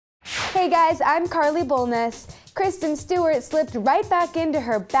Hey guys, I'm Carly Bullness. Kristen Stewart slipped right back into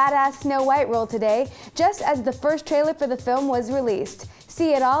her badass Snow White role today, just as the first trailer for the film was released.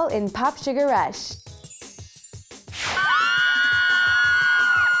 See it all in PopSugar Rush.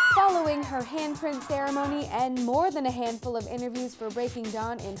 Following her handprint ceremony and more than a handful of interviews for Breaking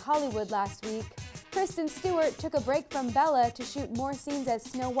Dawn in Hollywood last week, Kristen Stewart took a break from Bella to shoot more scenes as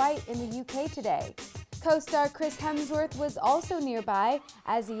Snow White in the UK today. Co-star Chris Hemsworth was also nearby,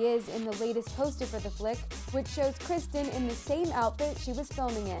 as he is in the latest poster for the flick, which shows Kristen in the same outfit she was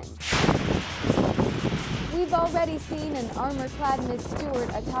filming in. We've already seen an armor-clad Miss Stewart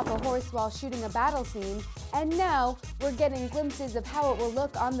atop a horse while shooting a battle scene, and now we're getting glimpses of how it will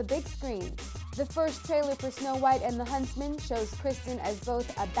look on the big screen. The first trailer for Snow White and the Huntsman shows Kristen as both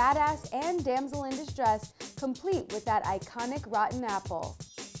a badass and damsel in distress, complete with that iconic rotten apple.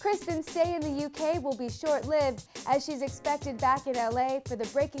 Kristen's stay in the UK will be short-lived, as she's expected back in LA for the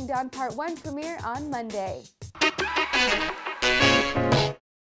Breaking Dawn Part 1 premiere on Monday.